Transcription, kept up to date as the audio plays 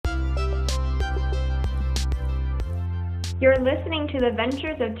You're listening to the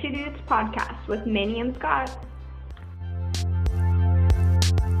Ventures of Two Dudes podcast with Manny and Scott.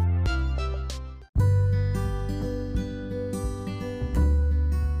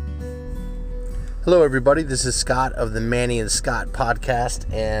 Hello everybody, this is Scott of the Manny and Scott podcast,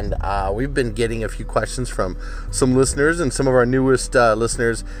 and we've been getting a few questions from some listeners and some of our newest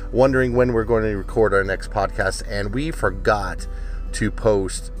listeners wondering when we're going to record our next podcast, and we forgot to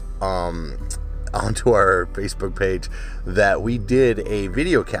post onto our Facebook page that we did a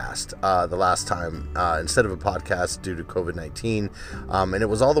video cast the last time instead of a podcast due to COVID-19, and it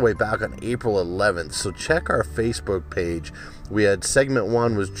was all the way back on April 11th, so check our Facebook page. We had segment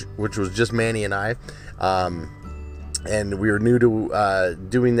 1, which was just Manny and I, and we were new to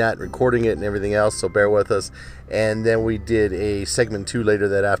doing that, recording it and everything else, so bear with us. And then we did a segment 2 later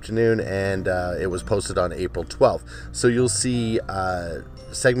that afternoon, and it was posted on April 12th. So you'll see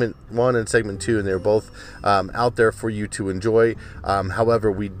segment 1 and segment 2, and they're both out there for you to enjoy. However,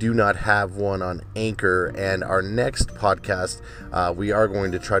 we do not have one on Anchor, and our next podcast we are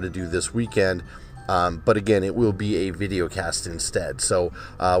going to try to do this weekend. But again, it will be a video cast instead. So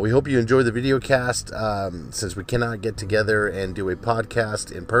we hope you enjoy the video cast since we cannot get together and do a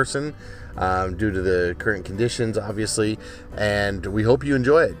podcast in person due to the current conditions, obviously. And we hope you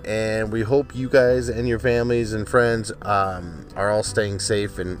enjoy it. And we hope you guys and your families and friends are all staying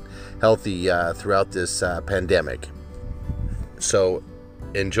safe and healthy throughout this pandemic. So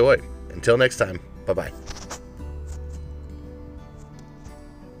enjoy. Until next time. Bye-bye.